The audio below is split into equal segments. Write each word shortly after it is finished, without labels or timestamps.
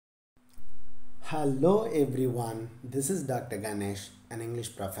Hello everyone, this is Dr. Ganesh, an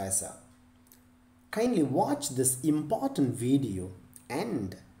English professor. Kindly watch this important video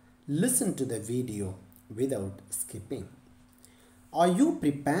and listen to the video without skipping. Are you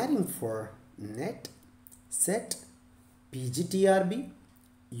preparing for NET, SET, PGTRB,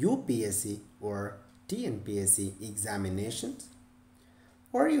 UPSC or TNPSC examinations?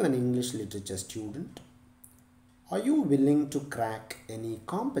 Are you an English literature student? Are you willing to crack any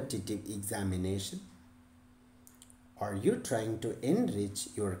competitive examination? Are you trying to enrich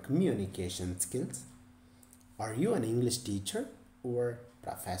your communication skills? Are you an English teacher or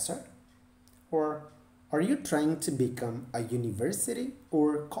professor? Or are you trying to become a university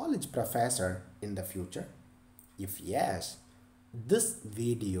or college professor in the future? If yes, this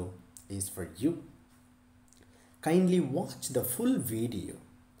video is for you. Kindly watch the full video.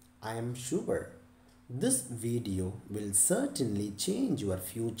 I am sure this video will certainly change your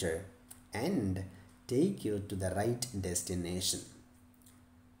future and take you to the right destination.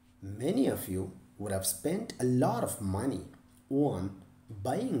 Many of you would have spent a lot of money on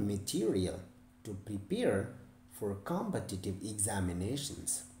buying material to prepare for competitive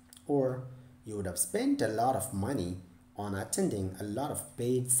examinations, or you would have spent a lot of money on attending a lot of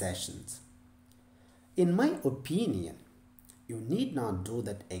paid sessions. In my opinion, you need not do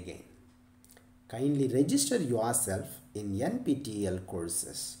that again. Kindly register yourself in NPTEL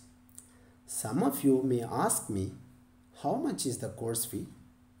courses. Some of you may ask me, how much is the course fee?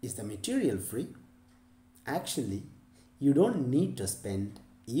 Is the material free? Actually, you don't need to spend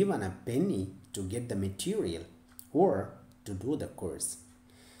even a penny to get the material or to do the course.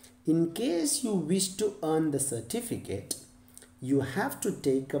 In case you wish to earn the certificate, you have to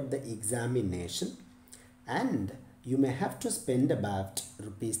take up the examination and you may have to spend about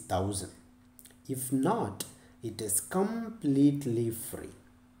 ₹1,000. If not, it is completely free.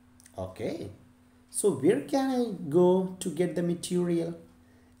 Okay, so where can I go to get the material?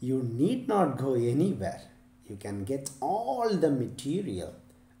 You need not go anywhere. You can get all the material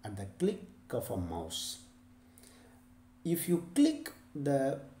at the click of a mouse. If you click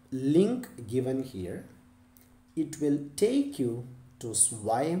the link given here, it will take you to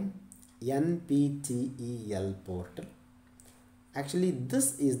SWAYAM NPTEL portal. Actually,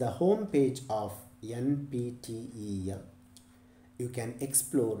 this is the home page of NPTEL. You can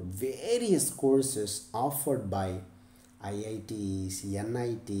explore various courses offered by IITs,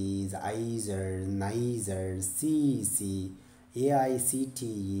 NITs, ISER, NISER, CEC,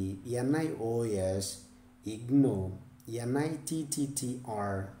 AICTE, NIOS, IGNO,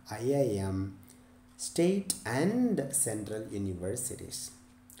 NITTTR, IIM, state and central universities.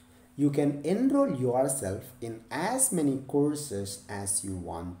 You can enroll yourself in as many courses as you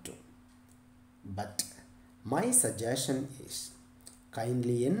want to. But my suggestion is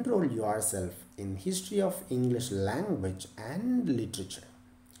kindly enroll yourself in History of English Language and Literature.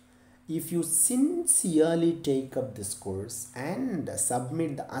 If you sincerely take up this course and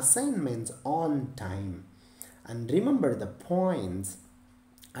submit the assignments on time and remember the points,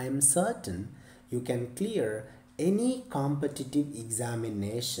 I am certain you can clear any competitive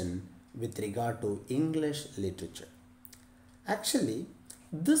examination with regard to English literature. Actually,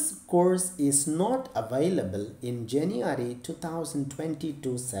 this course is not available in January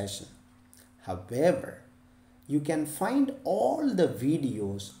 2022 session. However, you can find all the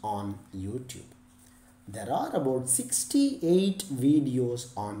videos on YouTube. There are about 68 videos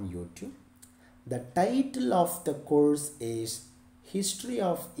on YouTube. The title of the course is History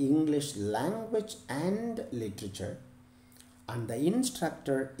of English Language and Literature, and the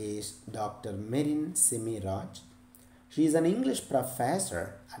instructor is Dr. Merin Simiraj. She is an English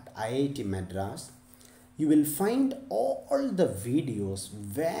professor at IIT Madras. You will find all the videos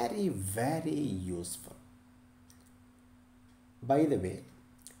very useful. By the way,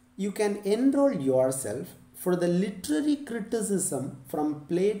 you can enroll yourself for the Literary Criticism from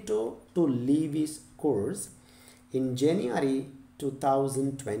Plato to Lewis course in January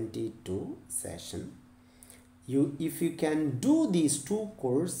 2022 session. If you can do these two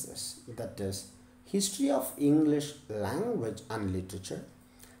courses, that is History of English Language and Literature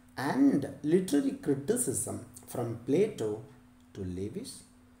and Literary Criticism from Plato to Lewis,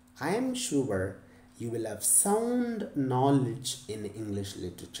 I am sure you will have sound knowledge in English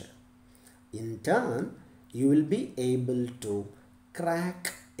literature. In turn, you will be able to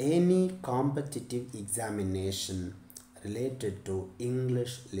crack any competitive examination related to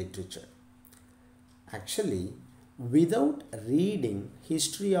English literature. Actually, without reading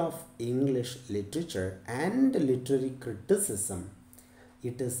History of English Literature and Literary Criticism,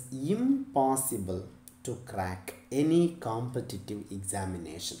 it is impossible to crack any competitive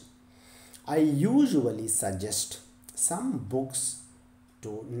examination. I usually suggest some books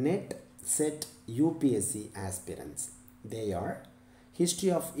to net set UPSC aspirants. They are History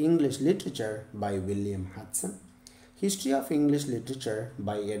of English Literature by William Hudson, History of English Literature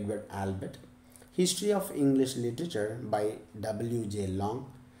by Edward Albert, History of English Literature by W.J.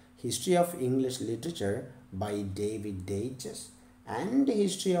 Long, History of English Literature by David Dages, and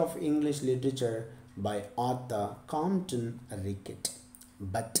History of English Literature by Arthur Compton Rickett.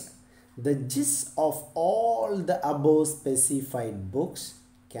 But the gist of all the above specified books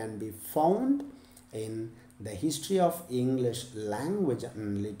can be found in the History of English Language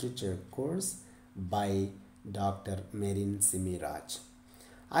and Literature course by Dr. Merin Simiraj.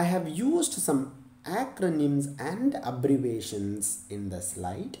 I have used some acronyms and abbreviations in the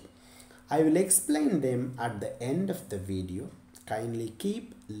slide. I will explain them at the end of the video. Kindly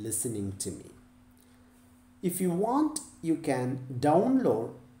keep listening to me. If you want, you can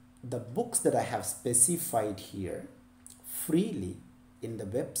download the books that I have specified here freely in the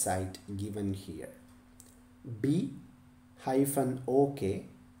website given here, b-ok.asia.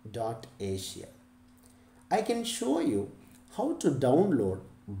 I can show you how to download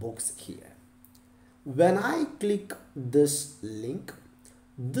books here. When I click this link,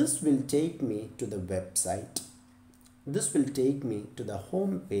 this will take me to the website. This will take me to the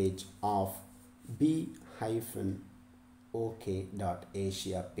home page of b-ok.asia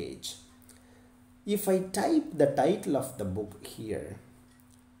page. If I type the title of the book here,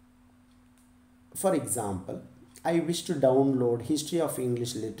 for example, I wish to download History of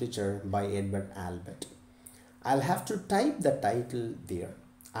English Literature by Edward Albert. I'll have to type the title there,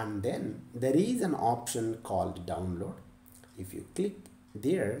 and then there is an option called download. If you click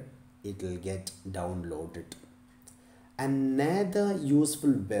there, it will get downloaded. Another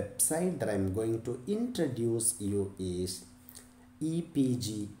useful website that I'm going to introduce you is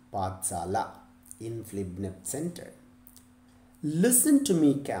EPG Pathsala in Flibnet Center. Listen to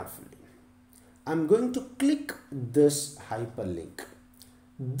me carefully. I'm going to click this hyperlink.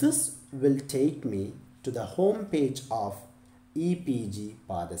 This will take me to the home page of EPG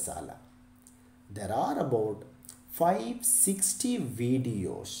Pathsala. There are about 560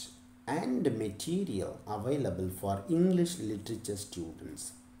 videos and material available for English literature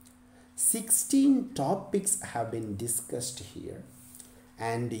students. 16 topics have been discussed here,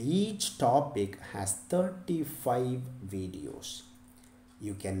 and each topic has 35 videos.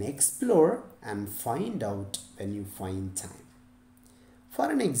 You can explore and find out when you find time.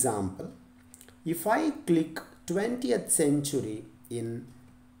 For an example, if I click 20th century in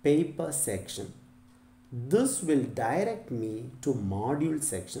paper section, this will direct me to module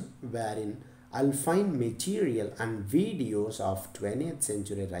section wherein I'll find material and videos of 20th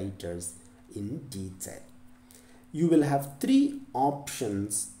century writers in detail. You will have three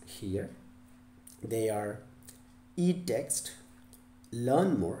options here. They are e-text,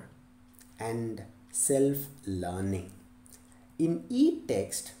 learn more, and self-learning. In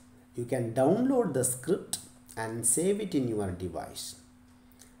e-text, you can download the script and save it in your device.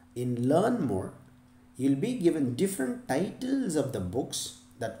 In learn more, you'll be given different titles of the books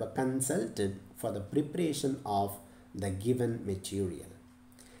that were consulted for the preparation of the given material.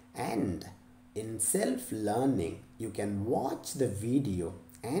 And in self-learning, you can watch the video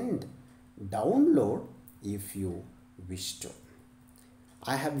and download if you wish to.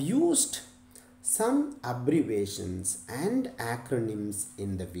 I have used some abbreviations and acronyms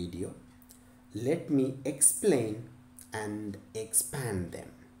in the video. Let me explain and expand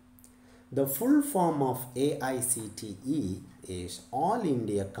them. The full form of AICTE is All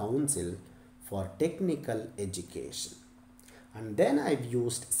India Council for Technical Education. And then I've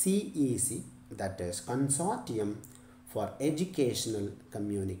used CEC, that is Consortium for Educational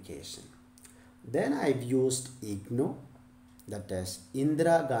Communication. Then I've used IGNO, that is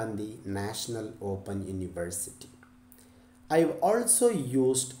Indira Gandhi National Open University. I've also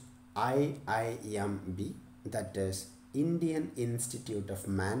used IIMB, that is Indian Institute of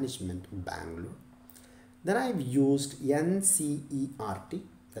Management, Bangalore. Then I've used NCERT,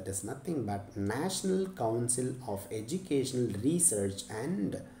 that is nothing but National Council of Educational Research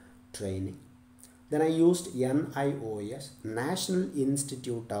and Training. Then I used NIOS, National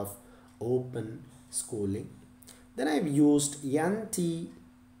Institute of Open Schooling. Then I've used NITTTR,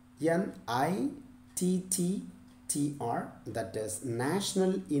 that is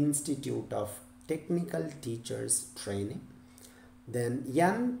National Institute of Technical Teachers Training. Then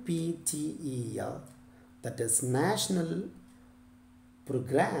NPTEL, that is National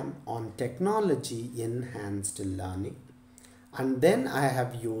Program on Technology Enhanced Learning. And then I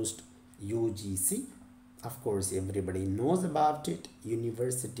have used UGC, of course everybody knows about it,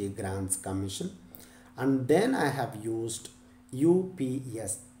 University Grants Commission. And then I have used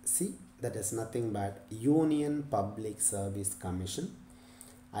UPSC, that is nothing but Union Public Service Commission.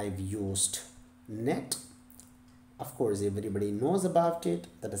 I've used NET, of course everybody knows about it,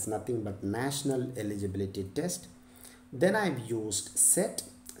 that is nothing but National Eligibility Test. Then I've used SET,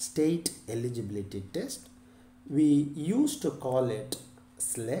 State Eligibility Test. We used to call it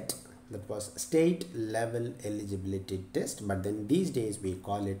SLET, that was State Level Eligibility Test, but then these days we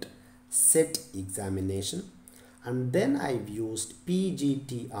call it SET examination. And then I've used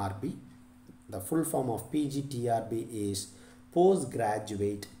PGTRB. The full form of PGTRB is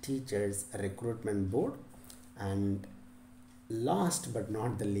Postgraduate Teachers Recruitment Board. And last but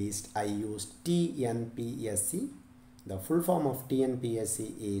not the least, I used TNPSC. The full form of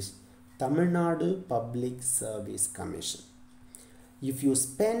TNPSC is Tamil Nadu Public Service Commission. If you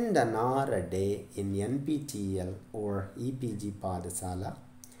spend an hour a day in NPTEL or EPG Padasala,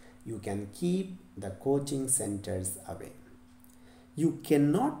 you can keep the coaching centers away. You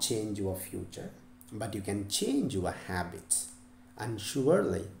cannot change your future, but you can change your habits. And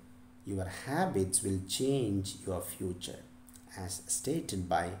surely your habits will change your future, as stated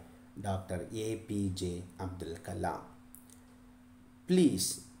by Dr. APJ Abdul Kalam.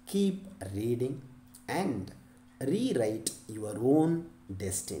 Please keep reading and rewrite your own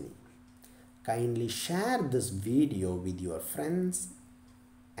destiny. Kindly share this video with your friends,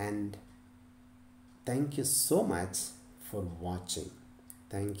 and thank you so much for watching.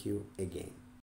 Thank you again.